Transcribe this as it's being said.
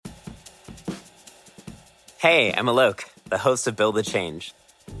Hey, I'm Alok, the host of Build the Change,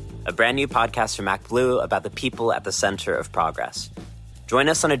 a brand new podcast from MacBlue about the people at the center of progress. Join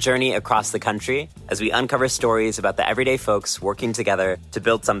us on a journey across the country as we uncover stories about the everyday folks working together to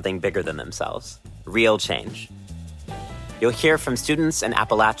build something bigger than themselves, real change. You'll hear from students in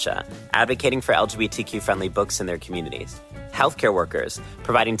Appalachia advocating for LGBTQ-friendly books in their communities, healthcare workers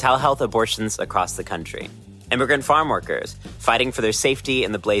providing telehealth abortions across the country, immigrant farm workers fighting for their safety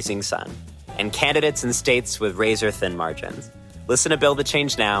in the blazing sun, and candidates in states with razor-thin margins. Listen to Build the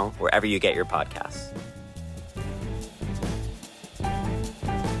Change now, wherever you get your podcasts.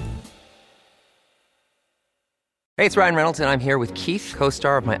 Hey, it's Ryan Reynolds, and I'm here with Keith,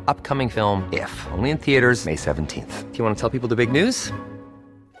 co-star of my upcoming film, If, only in theaters May 17th. Do you want to tell people the big news?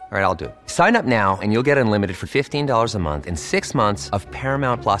 All right, I'll do it. Sign up now and you'll get unlimited for $15 a month and 6 months of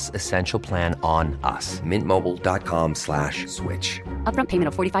Paramount Plus Essential Plan on us. MintMobile.com/switch. Upfront payment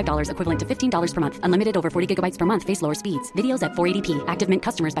of $45 equivalent to $15 per month. Unlimited over 40 gigabytes per month. Face lower speeds. Videos at 480p. Active Mint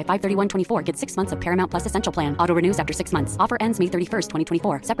customers by 531.24 get 6 months of Paramount Plus Essential Plan. Auto renews after 6 months. Offer ends May 31st,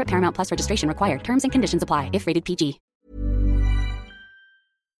 2024. Separate Paramount Plus registration required. Terms and conditions apply if rated PG.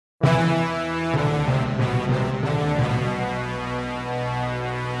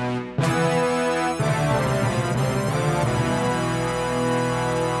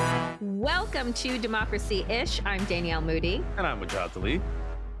 Welcome to Democracy-ish. I'm Danielle Moody. And I'm Wajat Ali.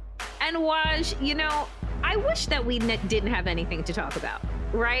 And Waj, I wish that we didn't have anything to talk about,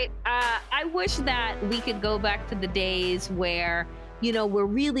 right? I wish that we could go back to the days where, we're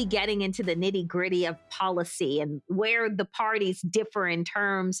really getting into the nitty gritty of policy and where the parties differ in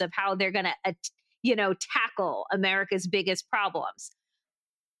terms of how they're going to, tackle America's biggest problems.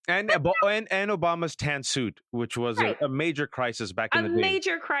 And Obama's tan suit, which was right. a major crisis back in the day. A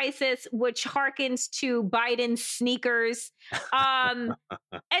major crisis, which harkens to Biden's sneakers. And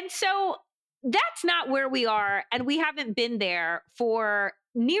so that's not where we are. And we haven't been there for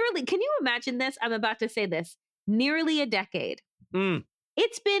nearly, can you imagine this? I'm about to say this, nearly a decade.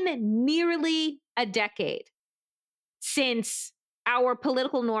 It's been nearly a decade since our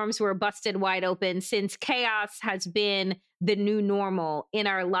political norms were busted wide open, since chaos has been the new normal in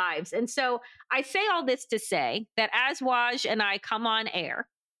our lives. And so I say all this to say that as Waj and I come on air,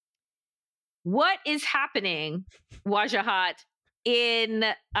 what is happening, Wajahat, in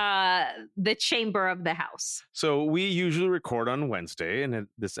the chamber of the House? So we usually record on Wednesday, and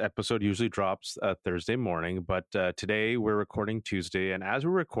this episode usually drops Thursday morning. But today we're recording Tuesday. And as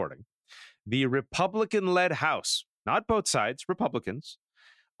we're recording, the Republican-led House, not both sides, Republicans,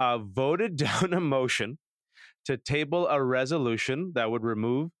 voted down a motion to table a resolution that would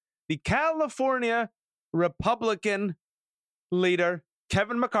remove the California Republican leader,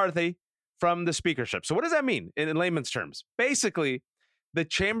 Kevin McCarthy, from the speakership. So what does that mean in layman's terms? Basically, the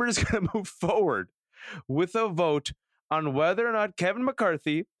chamber is going to move forward with a vote on whether or not Kevin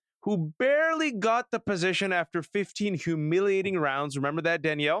McCarthy, who barely got the position after 15 humiliating rounds, remember that,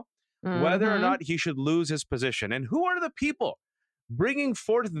 Danielle? Mm-hmm. Whether or not he should lose his position. And who are the people bringing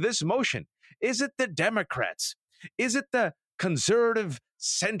forth this motion? Is it the Democrats? Is it the conservative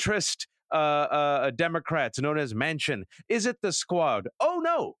centrist Democrats known as Manchin? Is it the Squad? Oh,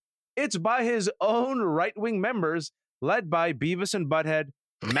 no. It's by his own right-wing members led by Beavis and Butthead,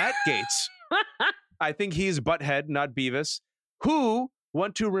 Matt Gaetz. I think he's Butthead, not Beavis, who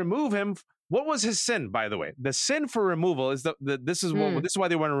want to remove him. What was his sin, by the way? The sin for removal is this is why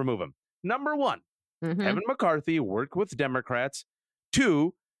they want to remove him. Number one, Kevin McCarthy worked with Democrats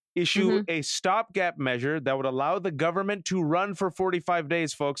to issue a stopgap measure that would allow the government to run for 45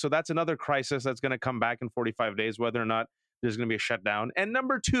 days, folks. So that's another crisis that's going to come back in 45 days, whether or not there's going to be a shutdown. And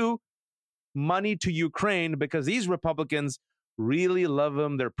number two, money to Ukraine, because these Republicans really love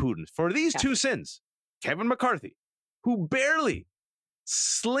them, their Putin. For these two sins, Kevin McCarthy, who barely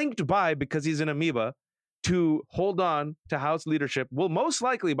slinked by because he's an amoeba to hold on to House leadership, will most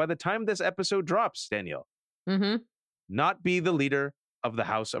likely, by the time this episode drops, Danielle, not be the leader of the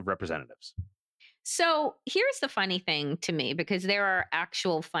House of Representatives. So here's the funny thing to me, because there are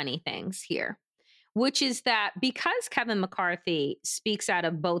actual funny things here, which is that because Kevin McCarthy speaks out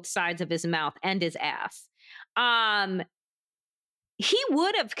of both sides of his mouth and his ass, he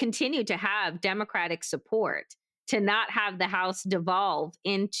would have continued to have Democratic support to not have the House devolve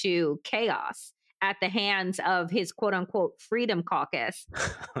into chaos at the hands of his quote unquote Freedom Caucus.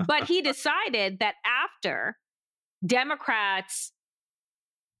 But he decided that after Democrats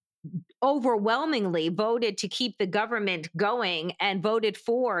overwhelmingly voted to keep the government going and voted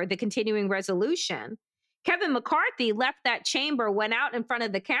for the continuing resolution, Kevin McCarthy left that chamber, went out in front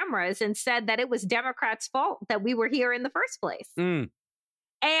of the cameras and said that it was Democrats' fault that we were here in the first place.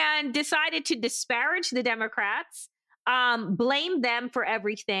 and decided to disparage the Democrats, blame them for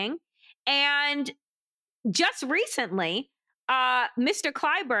everything. And just recently, Mr.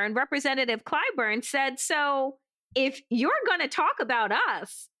 Clyburn, Representative Clyburn, said, so if you're going to talk about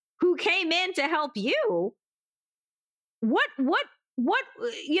us who came in to help you, what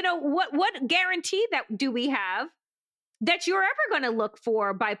guarantee that do we have that you're ever going to look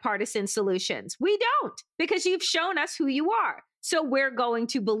for bipartisan solutions? We don't, because you've shown us who you are. So we're going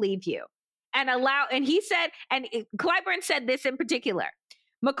to believe you and he said, and Clyburn said this in particular,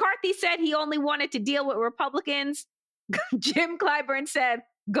 McCarthy said he only wanted to deal with Republicans. Jim Clyburn said,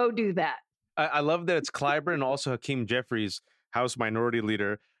 go do that. I love that it's Clyburn and also Hakeem Jeffries, House Minority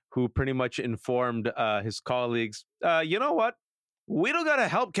Leader, who pretty much informed his colleagues, you know what? We don't got to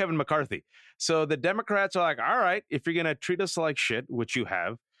help Kevin McCarthy. So the Democrats are like, all right, if you're going to treat us like shit, which you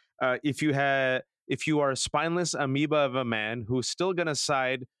have, if you are a spineless amoeba of a man who's still going to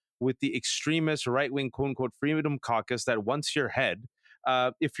side with the extremist right-wing, quote-unquote, Freedom Caucus that wants your head,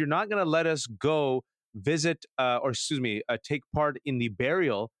 if you're not going to let us go visit, take part in the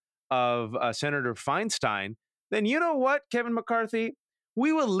burial of Senator Feinstein, then you know what, Kevin McCarthy?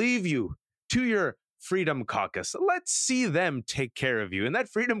 We will leave you to your Freedom Caucus. Let's see them take care of you. And that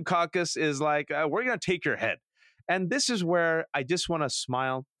Freedom Caucus is like, we're going to take your head. And this is where I just want to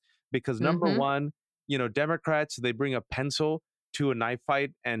smile because number one, Democrats, they bring a pencil to a knife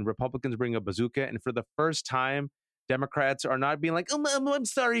fight and Republicans bring a bazooka. And for the first time, Democrats are not being like, oh, I'm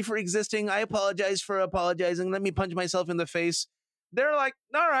sorry for existing. I apologize for apologizing. Let me punch myself in the face. They're like,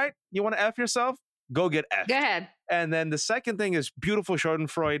 all right, you want to F yourself? Go get F. Go ahead. And then the second thing is beautiful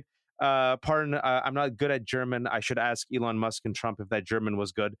Schadenfreude. Pardon, I'm not good at German. I should ask Elon Musk and Trump if that German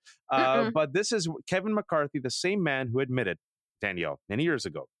was good. But this is Kevin McCarthy, the same man who admitted, Danielle, many years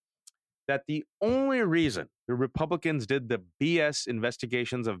ago, that the only reason the Republicans did the BS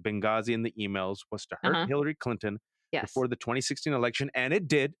investigations of Benghazi and the emails was to hurt Hillary Clinton before the 2016 election, and it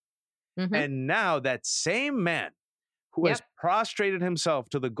did. And now that same man who has prostrated himself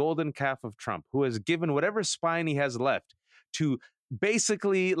to the golden calf of Trump, who has given whatever spine he has left to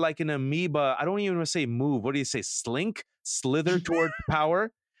basically like an amoeba, I don't even want to say move, what do you say, slither toward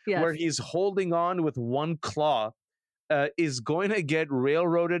power, where he's holding on with one claw, is going to get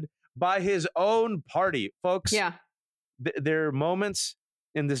railroaded by his own party. Folks, there are moments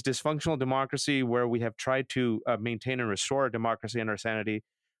in this dysfunctional democracy where we have tried to maintain and restore our democracy and our sanity,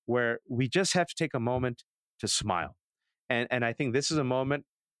 where we just have to take a moment to smile. And I think this is a moment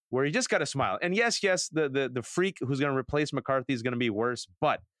where you just got to smile. And yes, the freak who's going to replace McCarthy is going to be worse,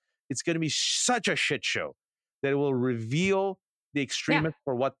 but it's going to be such a shit show that it will reveal the extremists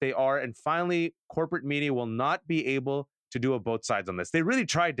for what they are. And finally, corporate media will not be able to do a both sides on this. They really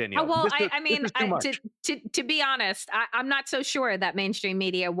tried, Danielle. To be honest, I'm not so sure that mainstream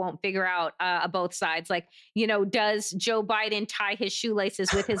media won't figure out both sides. Like, does Joe Biden tie his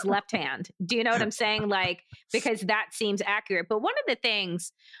shoelaces with his left hand? Do you know what I'm saying? Like, because that seems accurate. But one of the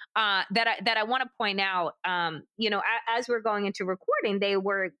things that I want to point out, as we're going into recording, they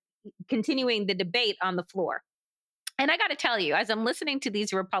were continuing the debate on the floor. And I got to tell you, as I'm listening to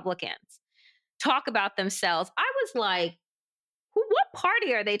these Republicans talk about themselves, I was like, what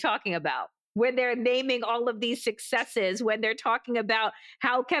party are they talking about when they're naming all of these successes, when they're talking about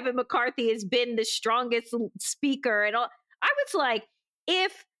how Kevin McCarthy has been the strongest speaker and all? I was like,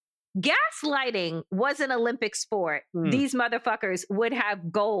 if gaslighting was an Olympic sport, these motherfuckers would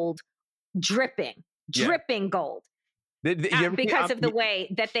have gold dripping gold because of the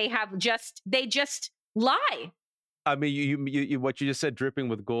way that they just lie. I mean, you what you just said, dripping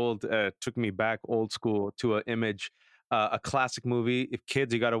with gold, took me back old school to an image, a classic movie. If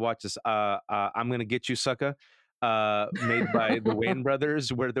kids, you got to watch this. I'm Gonna Get You, Sucker, made by the Wayne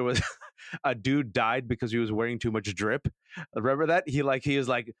brothers, where there was a dude died because he was wearing too much drip. Remember that? He was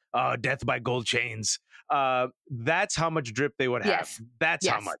like, death by gold chains. That's how much drip they would have. Yes. That's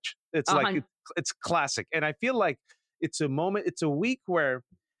how much. It's like it's classic, and I feel like it's a moment. It's a week where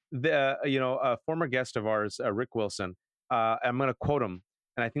a former guest of ours, Rick Wilson, I'm going to quote him,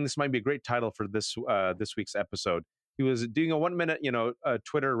 and I think this might be a great title for this week's episode. He was doing a 1 minute,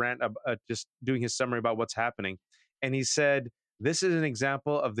 Twitter rant, just doing his summary about what's happening. And he said, this is an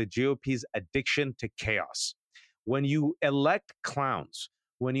example of the GOP's addiction to chaos. When you elect clowns,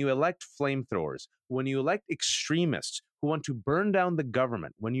 when you elect flamethrowers, when you elect extremists who want to burn down the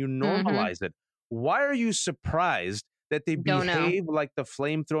government, when you normalize it, why are you surprised that they behave like the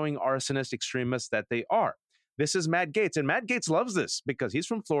flame-throwing arsonist extremists that they are? This is Matt Gaetz, and Matt Gaetz loves this because he's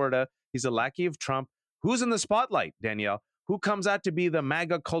from Florida. He's a lackey of Trump. Who's in the spotlight, Danielle? Who comes out to be the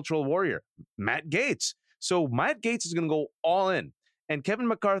MAGA cultural warrior? Matt Gaetz. So Matt Gaetz is going to go all in. And Kevin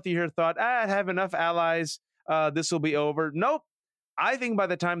McCarthy here thought, I have enough allies. This will be over. Nope. I think by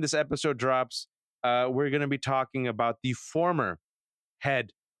the time this episode drops, we're going to be talking about the former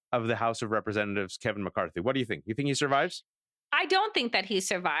head of the House of Representatives, Kevin McCarthy. What do you think? You think he survives? I don't think that he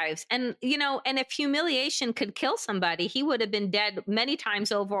survives. And, and if humiliation could kill somebody, he would have been dead many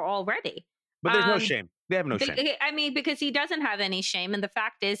times over already. But there's no shame. They have no shame. I mean, because he doesn't have any shame. And the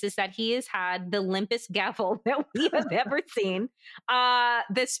fact is that he has had the limpest gavel that we have ever seen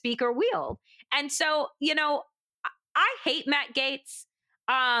the speaker wield. And so, I hate Matt Gaetz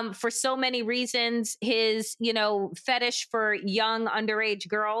for so many reasons. His, fetish for young underage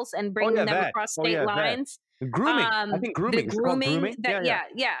girls and bringing them across state lines. Grooming. I think grooming. The grooming.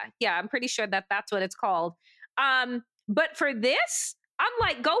 Yeah. I'm pretty sure that that's what it's called. But for this, I'm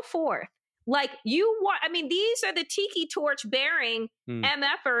like, go forth. Like these are the tiki torch bearing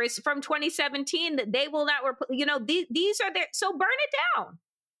MFers from 2017 that they will not, these are their, so burn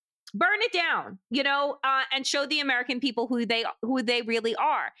it down, and show the American people who they really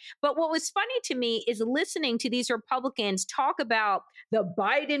are. But what was funny to me is listening to these Republicans talk about the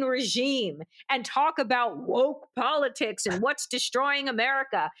Biden regime and talk about woke politics and what's destroying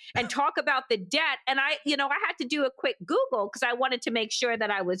America and talk about the debt. And I had to do a quick Google because I wanted to make sure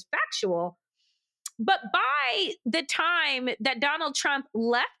that I was factual. But by the time that Donald Trump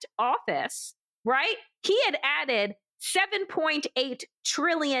left office, right, he had added $7.8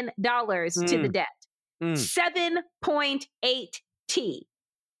 trillion to the debt. 7.8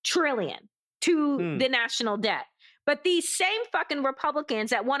 trillion to the national debt. But these same fucking Republicans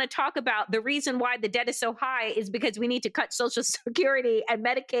that want to talk about the reason why the debt is so high is because we need to cut Social Security and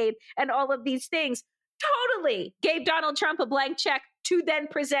Medicaid and all of these things totally gave Donald Trump a blank check to then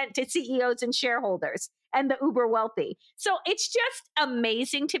present to CEOs and shareholders and the uber wealthy. So it's just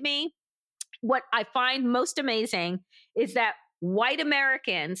amazing to me. What I find most amazing is that white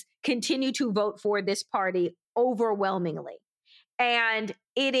Americans continue to vote for this party overwhelmingly. And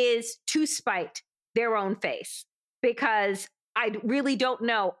it is to spite their own face, because I really don't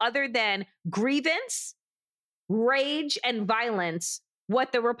know, other than grievance, rage, and violence,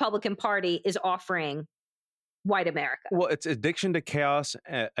 what the Republican Party is offering white America. Well, it's addiction to chaos,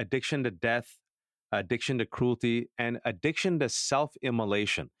 addiction to death, addiction to cruelty, and addiction to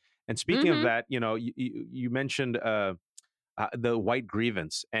self-immolation. And speaking of that, you mentioned the white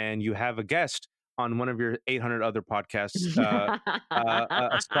grievance, and you have a guest on one of your 800 other podcasts,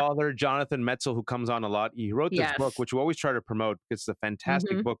 a scholar, Jonathan Metzl, who comes on a lot. He wrote this book, which we always try to promote. It's a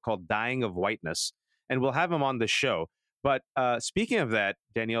fantastic book called Dying of Whiteness, and we'll have him on the show. But speaking of that,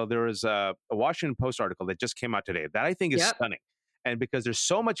 Danielle, there was a Washington Post article that just came out today that I think is stunning. And because there's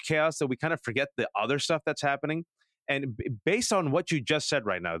so much chaos that we kind of forget the other stuff that's happening. And based on what you just said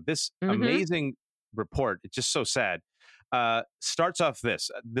right now, this amazing report, it's just so sad, starts off this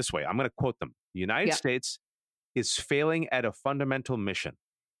way. I'm going to quote them. The United States is failing at a fundamental mission,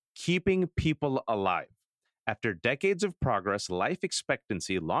 keeping people alive. After decades of progress, life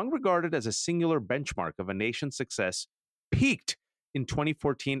expectancy, long regarded as a singular benchmark of a nation's success, peaked in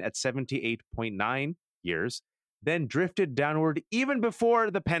 2014 at 78.9 years, then drifted downward even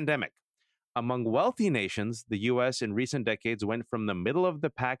before the pandemic. Among wealthy nations, the U.S. in recent decades went from the middle of the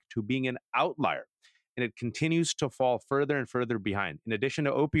pack to being an outlier, and it continues to fall further and further behind. In addition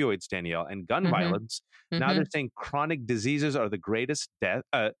to opioids, Danielle, and gun violence, now they're saying chronic diseases are the greatest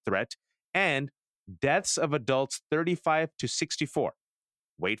threat, and deaths of adults 35 to 64,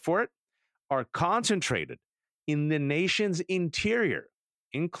 wait for it, are concentrated in the nation's interior,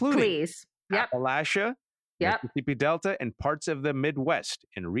 including Appalachia, Mississippi Delta, and parts of the Midwest.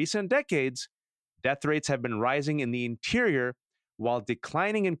 In recent decades, death rates have been rising in the interior while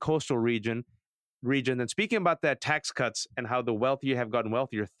declining in coastal region. And speaking about that tax cuts and how the wealthy have gotten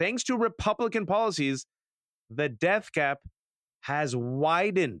wealthier, thanks to Republican policies, the death gap has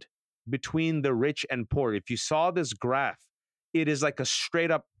widened between the rich and poor. If you saw this graph, it is like a straight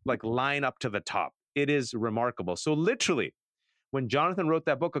up line up to the top. It is remarkable. So literally, when Jonathan wrote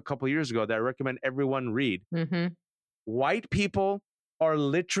that book a couple of years ago that I recommend everyone read, white people are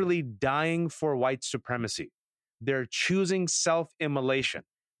literally dying for white supremacy. They're choosing self-immolation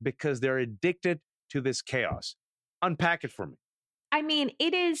because they're addicted to this chaos. Unpack it for me. I mean,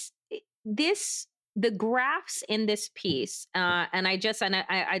 it is the graphs in this piece, and I just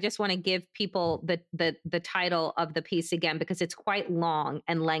want to give people the title of the piece again, because it's quite long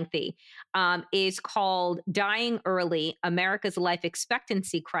and lengthy, is called Dying Early, America's Life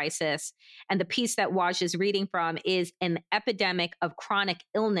Expectancy Crisis. And the piece that Waj is reading from is An Epidemic of Chronic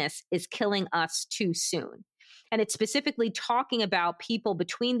Illness is Killing Us Too Soon. And it's specifically talking about people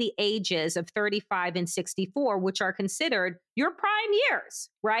between the ages of 35 and 64, which are considered your prime years,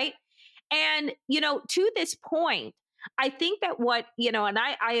 right? And, to this point, I think that and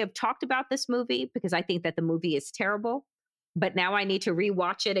I have talked about this movie because I think that the movie is terrible, but now I need to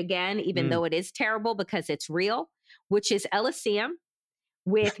rewatch it again, even though it is terrible because it's real, which is Elysium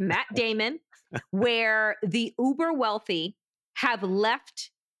with Matt Damon, where the uber wealthy have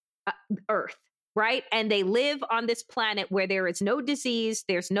left Earth, right? And they live on this planet where there is no disease,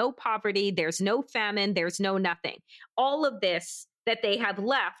 there's no poverty, there's no famine, there's no nothing. All of this that they have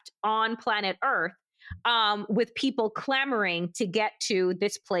left on planet Earth, with people clamoring to get to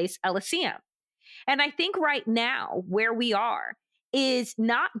this place, Elysium. And I think right now where we are is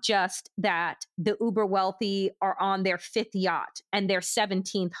not just that the uber wealthy are on their 5th yacht and their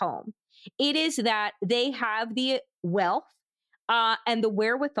 17th home. It is that they have the wealth and the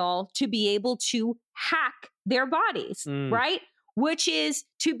wherewithal to be able to hack their bodies, right? Which is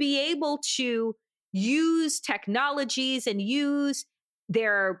to be able to use technologies and use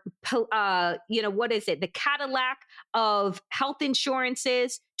their, the Cadillac of health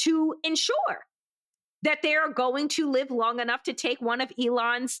insurances to ensure that they're going to live long enough to take one of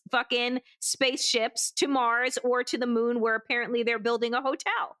Elon's fucking spaceships to Mars or to the moon, where apparently they're building a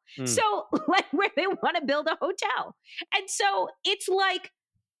hotel. So, where they want to build a hotel. And so it's like,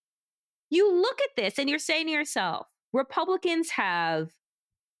 you look at this and you're saying to yourself, Republicans have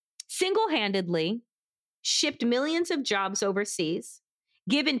single-handedly shipped millions of jobs overseas,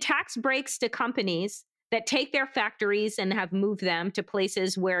 given tax breaks to companies that take their factories and have moved them to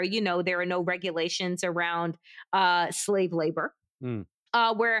places where, there are no regulations around slave labor.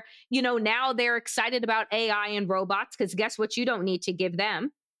 Where, now they're excited about AI and robots, because guess what? You don't need to give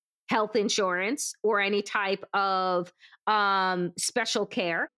them health insurance or any type of special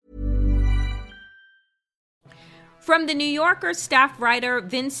care. From The New Yorker staff writer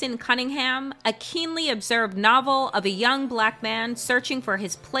Vincent Cunningham, a keenly observed novel of a young Black man searching for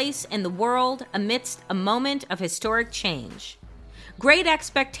his place in the world amidst a moment of historic change. Great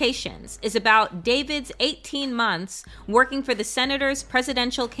Expectations is about David's 18 months working for the senator's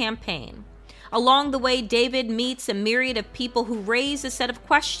presidential campaign. Along the way, David meets a myriad of people who raise a set of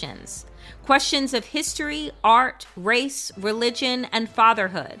questions. Questions of history, art, race, religion, and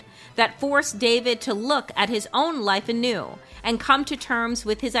fatherhood that force David to look at his own life anew and come to terms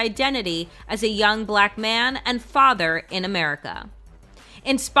with his identity as a young Black man and father in America.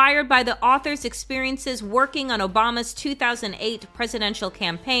 Inspired by the author's experiences working on Obama's 2008 presidential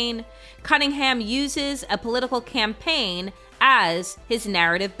campaign, Cunningham uses a political campaign as his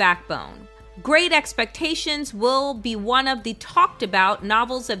narrative backbone. Great Expectations will be one of the talked about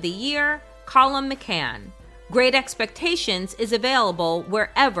novels of the year, Colum McCann. Great Expectations is available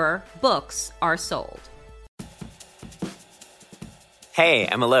wherever books are sold. Hey,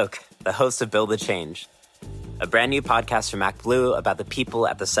 I'm Alok, the host of Build the Change, a brand new podcast from MacBlue about the people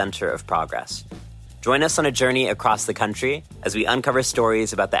at the center of progress. Join us on a journey across the country as we uncover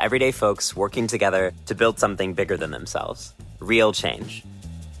stories about the everyday folks working together to build something bigger than themselves. Real change.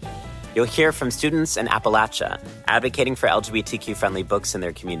 You'll hear from students in Appalachia advocating for LGBTQ-friendly books in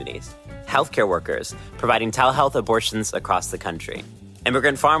their communities, healthcare workers providing telehealth abortions across the country,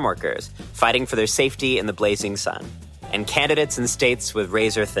 immigrant farm workers fighting for their safety in the blazing sun, and candidates in states with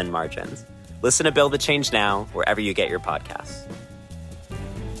razor-thin margins. Listen to Build the Change now, wherever you get your podcasts.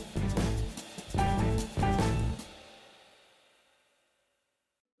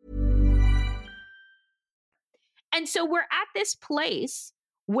 And so we're at this place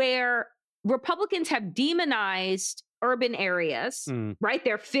where Republicans have demonized urban areas, right?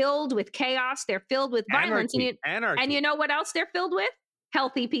 They're filled with chaos. They're filled with violence. Anarchy. And you know what else they're filled with?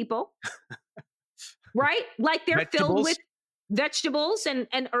 Healthy people, right? Like they're filled with vegetables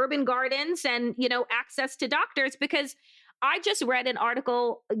and urban gardens and, access to doctors. Because I just read an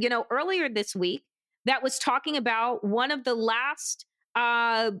article, earlier this week that was talking about one of the last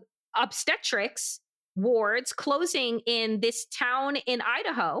obstetrics wards closing in this town in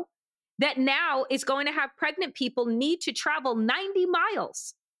Idaho that now is going to have pregnant people need to travel 90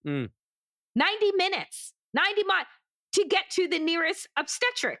 miles, 90 minutes, 90 miles to get to the nearest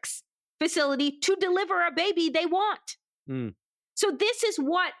obstetrics facility to deliver a baby they want. So this is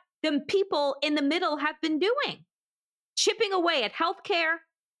what the people in the middle have been doing, chipping away at healthcare,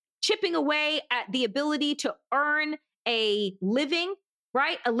 chipping away at the ability to earn a living,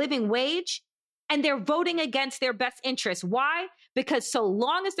 right? A living wage. And they're voting against their best interests. Why? Because so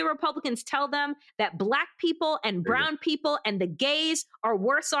long as the Republicans tell them that Black people and brown people and the gays are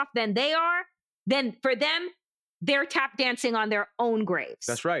worse off than they are, then for them, they're tap dancing on their own graves.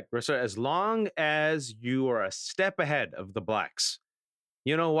 That's right. So as long as you are a step ahead of the blacks,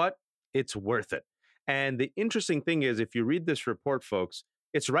 you know what? It's worth it. And the interesting thing is, if you read this report, folks,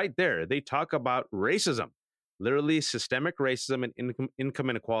 it's right there. They talk about racism. Literally, systemic racism and income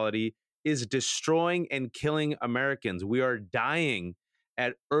inequality is destroying and killing Americans. We are dying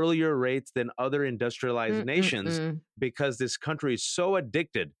at earlier rates than other industrialized nations because this country is so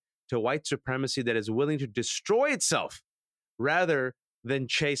addicted to white supremacy that is willing to destroy itself rather than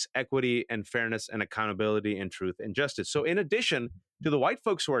chase equity and fairness and accountability and truth and justice. So in addition to the white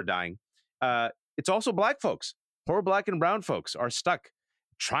folks who are dying, it's also black folks. Poor black and brown folks are stuck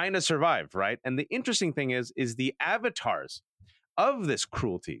trying to survive, right? And the interesting thing is the avatars of this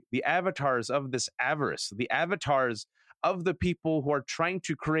cruelty, the avatars of this avarice, the avatars of the people who are trying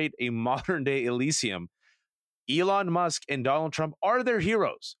to create a modern day Elysium, Elon Musk and Donald Trump are their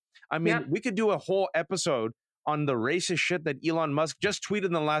heroes. I mean, we could do a whole episode on the racist shit that Elon Musk just tweeted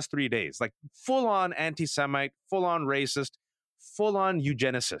in the last 3 days, like full on anti-Semite, full on racist, full on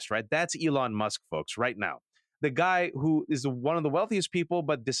eugenicist, right? That's Elon Musk, folks, right now. The guy who is one of the wealthiest people,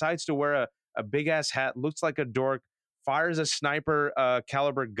 but decides to wear a big ass hat, looks like a dork, fires a sniper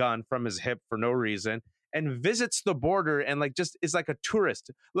caliber gun from his hip for no reason, and visits the border and like just is like a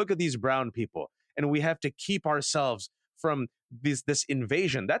tourist. Look at these brown people. And we have to keep ourselves from this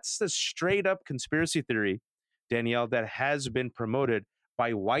invasion. That's the straight up conspiracy theory, Danielle, that has been promoted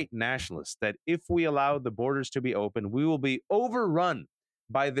by white nationalists, that if we allow the borders to be open, we will be overrun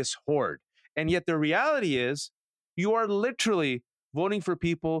by this horde. And yet the reality is you are literally voting for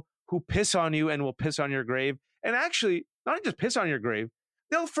people who piss on you and will piss on your grave. And actually, not just piss on your grave,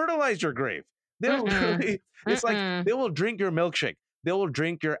 they'll fertilize your grave. They'll really, it's like they will drink your milkshake. They will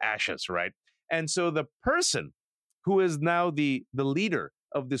drink your ashes, right? And so the person who is now the leader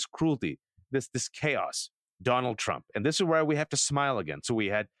of this cruelty, this chaos, Donald Trump. And this is where we have to smile again. So we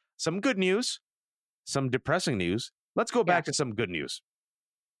had some good news, some depressing news. Let's go back to some good news.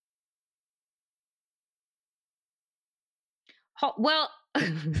 Well, go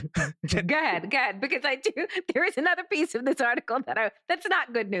ahead, because there is another piece of this article that's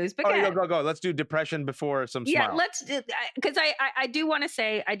not good news. But go. Let's do depression before some smile. Yeah, let's because I do want to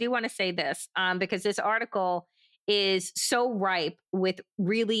say this because this article is so ripe with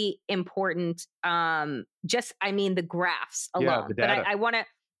really important the graphs alone. The but data. I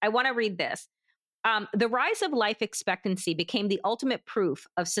want to read this. The rise of life expectancy became the ultimate proof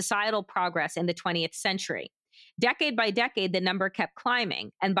of societal progress in the 20th century. Decade by decade, the number kept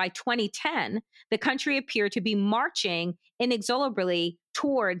climbing. And by 2010, the country appeared to be marching inexorably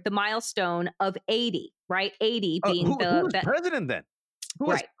toward the milestone of 80, right? 80 being who was president then?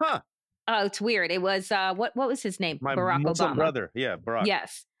 Right. Oh, it's weird. It was, what was his name? Barack Muslim Obama. brother. Yeah, Barack.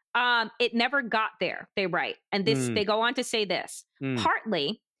 Yes. It never got there. They write. And they go on to say this.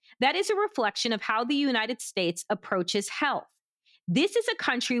 Partly, that is a reflection of how the United States approaches health. This is a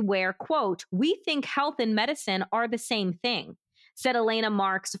country where, quote, we think health and medicine are the same thing, said Elena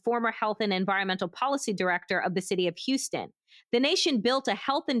Marks, former health and environmental policy director of the city of Houston. The nation built a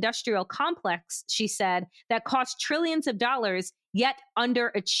health industrial complex, she said, that cost trillions of dollars, yet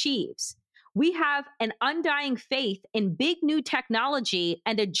underachieves. We have an undying faith in big new technology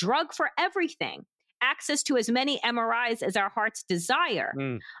and a drug for everything, access to as many MRIs as our hearts desire.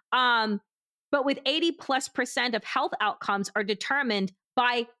 But with 80+% of health outcomes are determined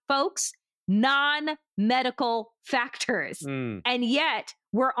by, folks, non-medical factors. And yet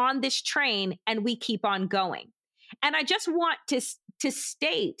we're on this train and we keep on going. And I just want to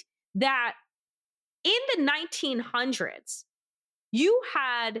state that in the 1900s, you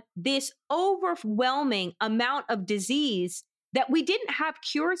had this overwhelming amount of disease that we didn't have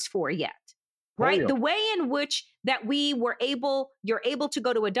cures for yet. Right. The way in which that you're able to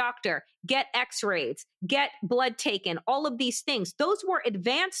go to a doctor, get x-rays, get blood taken, all of these things, those were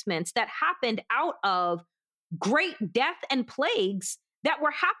advancements that happened out of great death and plagues that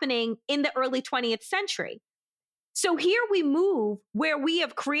were happening in the early 20th century. So here we move where we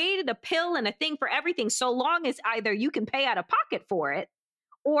have created a pill and a thing for everything, so long as either you can pay out of pocket for it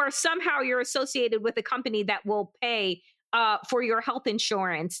or somehow you're associated with a company that will pay for your health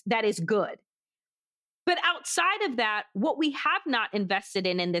insurance that is good. But outside of that, what we have not invested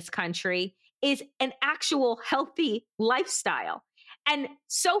in this country is an actual healthy lifestyle. And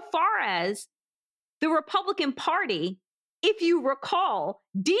so far as the Republican Party, if you recall,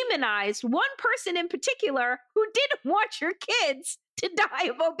 demonized one person in particular who didn't want your kids to die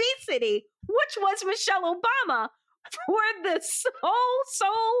of obesity, which was Michelle Obama, for the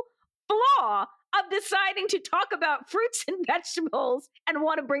sole flaw of deciding to talk about fruits and vegetables and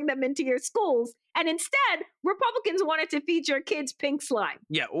want to bring them into your schools. And instead, Republicans wanted to feed your kids pink slime.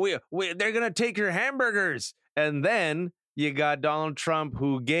 Yeah, they're going to take your hamburgers. And then you got Donald Trump,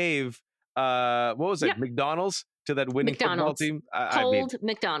 who gave, what was it, McDonald's to that winning football team?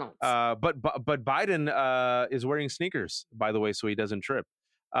 McDonald's. But Biden is wearing sneakers, by the way, so he doesn't trip.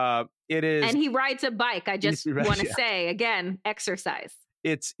 It is, and he rides a bike. I just want to say, again, exercise.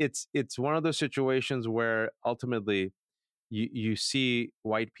 It's one of those situations where ultimately you see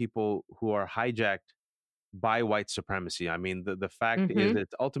white people who are hijacked by white supremacy. I mean, the fact is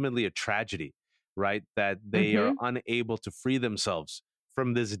it's ultimately a tragedy, right? That they are unable to free themselves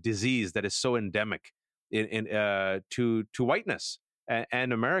from this disease that is so endemic to whiteness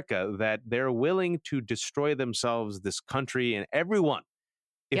and America, that they're willing to destroy themselves, this country, and everyone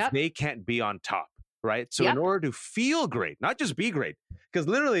if they can't be on top, right? So in order to feel great, not just be great, because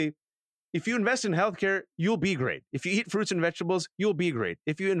literally, if you invest in healthcare, you'll be great. If you eat fruits and vegetables, you'll be great.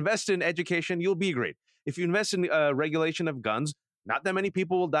 If you invest in education, you'll be great. If you invest in regulation of guns, not that many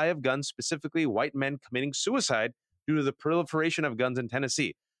people will die of guns, specifically white men committing suicide due to the proliferation of guns in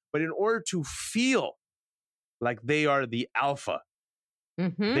Tennessee. But in order to feel like they are the alpha,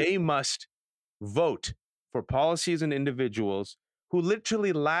 they must vote for policies and individuals who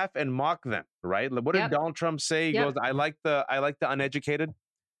literally laugh and mock them, right? What did Donald Trump say? He goes, I like the uneducated,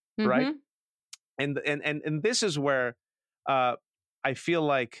 right? And this is where I feel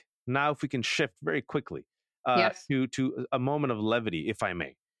like now, if we can shift very quickly to a moment of levity, if I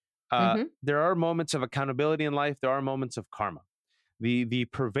may. There are moments of accountability in life. There are moments of karma. The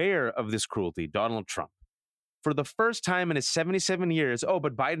purveyor of this cruelty, Donald Trump, for the first time in his 77 years,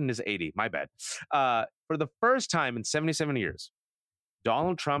 but Biden is 80, my bad. For the first time in 77 years,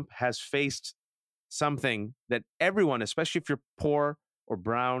 Donald Trump has faced something that everyone, especially if you're poor or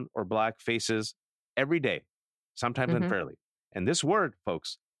brown or black, faces every day, sometimes unfairly. And this word,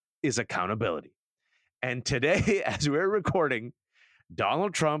 folks, is accountability. And today, as we're recording,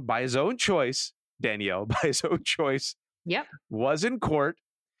 Donald Trump, by his own choice, Danielle, by his own choice, was in court.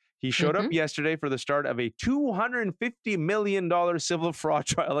 He showed up yesterday for the start of a $250 million civil fraud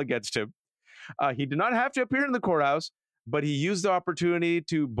trial against him. He did not have to appear in the courthouse, but he used the opportunity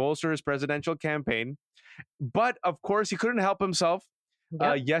to bolster his presidential campaign. But of course, he couldn't help himself.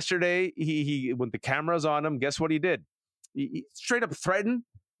 Yesterday, he when the camera's on him, guess what he did? He straight up threatened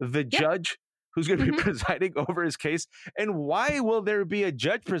the judge who's going to be presiding over his case. And why will there be a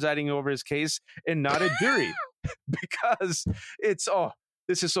judge presiding over his case and not a jury? Because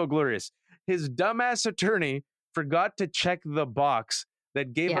this is so glorious. His dumbass attorney forgot to check the box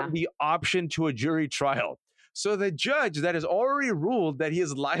that gave him the option to a jury trial. So the judge that has already ruled that he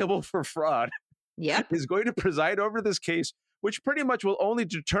is liable for fraud is going to preside over this case, which pretty much will only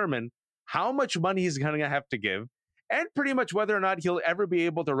determine how much money he's going to have to give and pretty much whether or not he'll ever be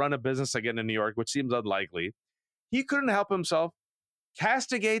able to run a business again in New York, which seems unlikely. He couldn't help himself,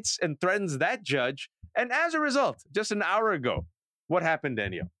 castigates and threatens that judge. And as a result, just an hour ago, what happened,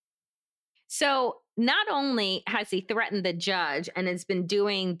 Danielle? So not only has he threatened the judge and has been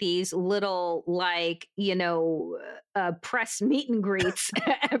doing these little, press meet and greets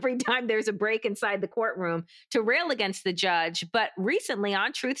every time there's a break inside the courtroom to rail against the judge, but recently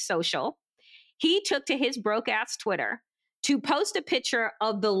on Truth Social, he took to his broke-ass Twitter to post a picture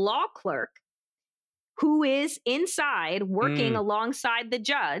of the law clerk who is inside working alongside the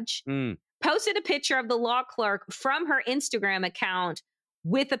judge, posted a picture of the law clerk from her Instagram account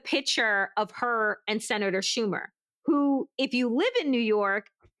with a picture of her and Senator Schumer, who, if you live in New York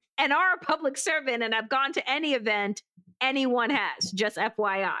and are a public servant and have gone to any event, anyone has, just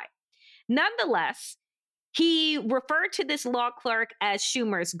FYI. Nonetheless, he referred to this law clerk as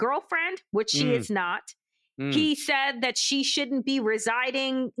Schumer's girlfriend, which she is not. He said that she shouldn't be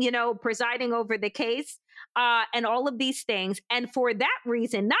presiding over the case, and all of these things. And for that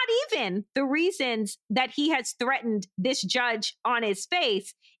reason, not even the reasons that he has threatened this judge on his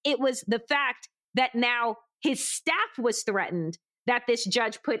face, it was the fact that now his staff was threatened, that this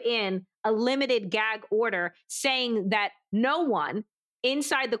judge put in a limited gag order saying that no one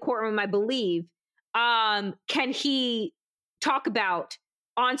inside the courtroom, I believe, can he talk about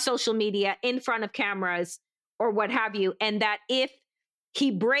on social media, in front of cameras, or what have you. And that if he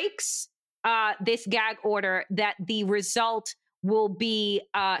breaks this gag order, that the result will be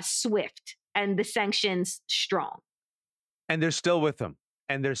swift and the sanctions strong. And they're still with him.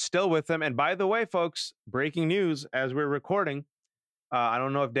 And by the way, folks, breaking news as we're recording, I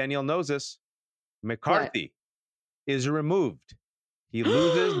don't know if Danielle knows this, McCarthy is removed. He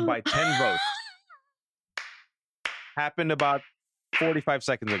loses by 10 votes. Happened about 45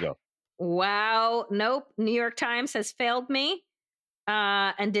 seconds ago. Wow. Nope. New York Times has failed me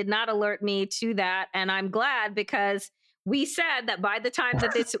and did not alert me to that. And I'm glad, because we said that by the time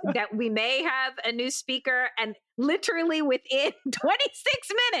that that we may have a new speaker, and literally within 26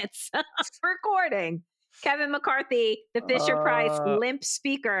 minutes of recording, Kevin McCarthy, the Fisher-Price limp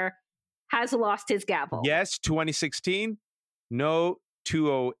speaker, has lost his gavel. Yes, 2016. No,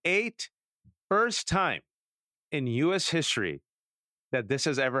 208. First time in U.S. history that this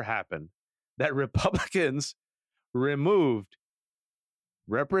has ever happened, that Republicans removed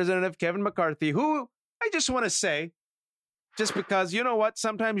Representative Kevin McCarthy, who I just want to say, just because, you know what,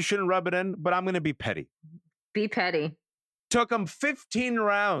 sometimes you shouldn't rub it in, but I'm going to be petty. Be petty. Took him 15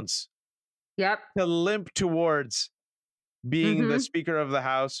 rounds Yep. to limp towards being the Speaker of the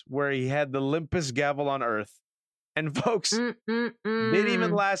House, where he had the limpest gavel on earth. And folks, didn't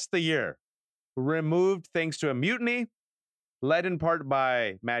even last the year. Removed thanks to a mutiny, led in part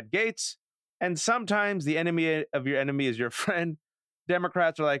by Matt Gaetz. And sometimes the enemy of your enemy is your friend.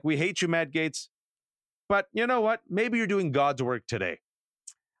 Democrats are like, we hate you, Matt Gaetz. But you know what? Maybe you're doing God's work today.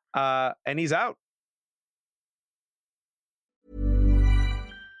 And he's out.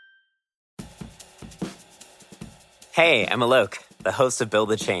 Hey, I'm Alok, the host of Build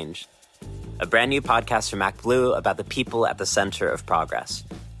the Change, a brand new podcast from MacBlue about the people at the center of progress.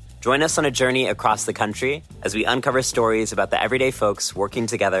 Join us on a journey across the country as we uncover stories about the everyday folks working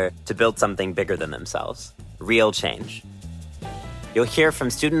together to build something bigger than themselves. Real change. You'll hear from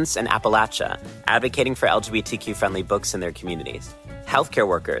students in Appalachia advocating for LGBTQ-friendly books in their communities, healthcare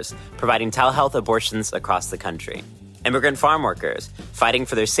workers providing telehealth abortions across the country, immigrant farm workers fighting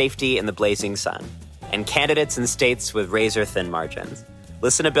for their safety in the blazing sun, and candidates in states with razor-thin margins.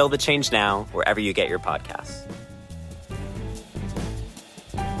 Listen to Build the Change now, wherever you get your podcasts.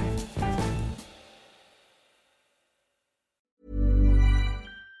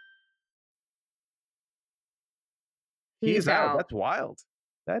 He's out. That's wild.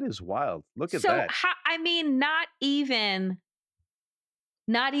 That is wild. Look at that. So,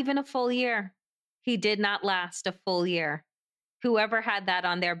 not even a full year. He did not last a full year. Whoever had that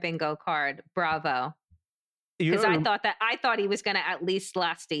on their bingo card, bravo. Because I thought he was going to at least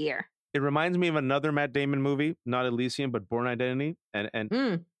last a year. It reminds me of another Matt Damon movie, not Elysium, but Born Identity. And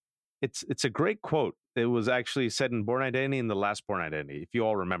it's a great quote. It was actually said in Born Identity and The Last Born Identity, if you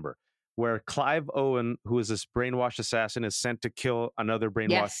all remember, where Clive Owen, who is this brainwashed assassin, is sent to kill another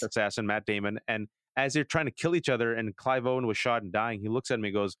brainwashed assassin, Matt Damon. And as they're trying to kill each other and Clive Owen was shot and dying, he looks at me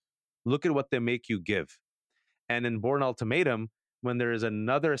and goes, look at what they make you give. And in Bourne Ultimatum, when there is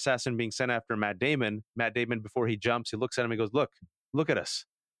another assassin being sent after Matt Damon, before he jumps, he looks at him and goes, look at us.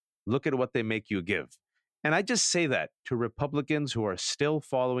 Look at what they make you give. And I just say that to Republicans who are still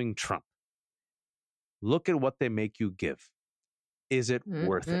following Trump. Look at what they make you give. Is it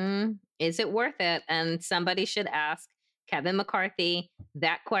worth it? Is it worth it? And somebody should ask Kevin McCarthy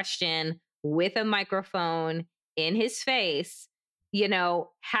that question with a microphone in his face. You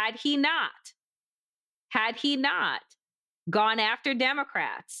know, had he not gone after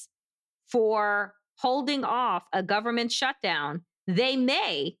Democrats for holding off a government shutdown, they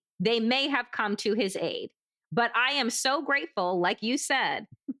may have come to his aid. But I am so grateful, like you said,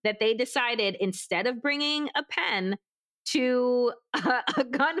 that they decided, instead of bringing a pen to a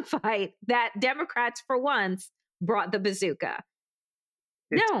gunfight, that Democrats for once brought the bazooka.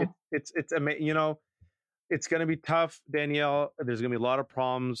 It's you know, it's going to be tough, Danielle. There's going to be a lot of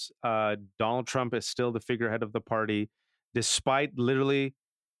problems. Donald Trump is still the figurehead of the party, despite literally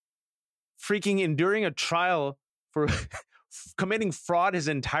freaking enduring a trial for committing fraud his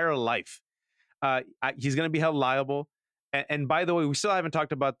entire life. He's going to be held liable. And by the way, we still haven't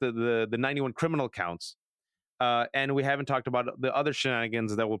talked about the 91 criminal counts. And we haven't talked about the other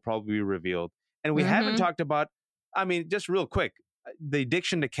shenanigans that will probably be revealed. And we haven't talked about, I mean, just real quick, the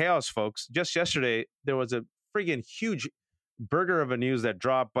addiction to chaos, folks. Just yesterday, there was a friggin' huge burger of a news that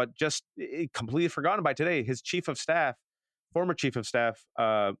dropped, but just completely forgotten by today. His former chief of staff,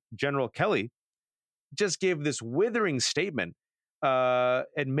 General Kelly, just gave this withering statement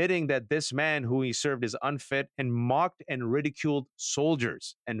admitting that this man who he served is unfit, and mocked and ridiculed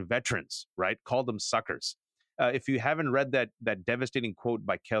soldiers and veterans, right? Called them suckers. If you haven't read that devastating quote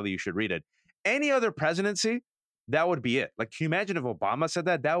by Kelly, you should read it. Any other presidency, that would be it. Like, can you imagine if Obama said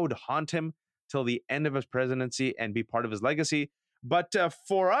that? That would haunt him till the end of his presidency and be part of his legacy. But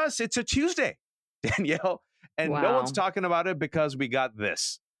for us, it's a Tuesday, Danielle, and no one's talking about it because we got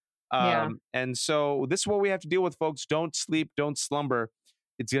this. And so this is what we have to deal with, folks. Don't sleep, don't slumber.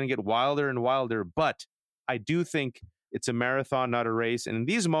 It's going to get wilder and wilder. But I do think it's a marathon, not a race. And in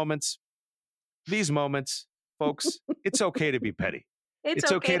these moments, folks, it's okay to be petty.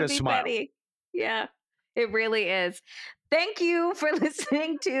 It's okay to be smile. petty. Yeah, it really is. Thank you for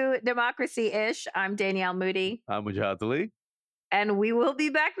listening to Democracy Ish. I'm Danielle Moody. I'm Wajahat Ali. And we will be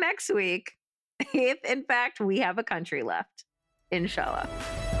back next week if, in fact, we have a country left. Inshallah.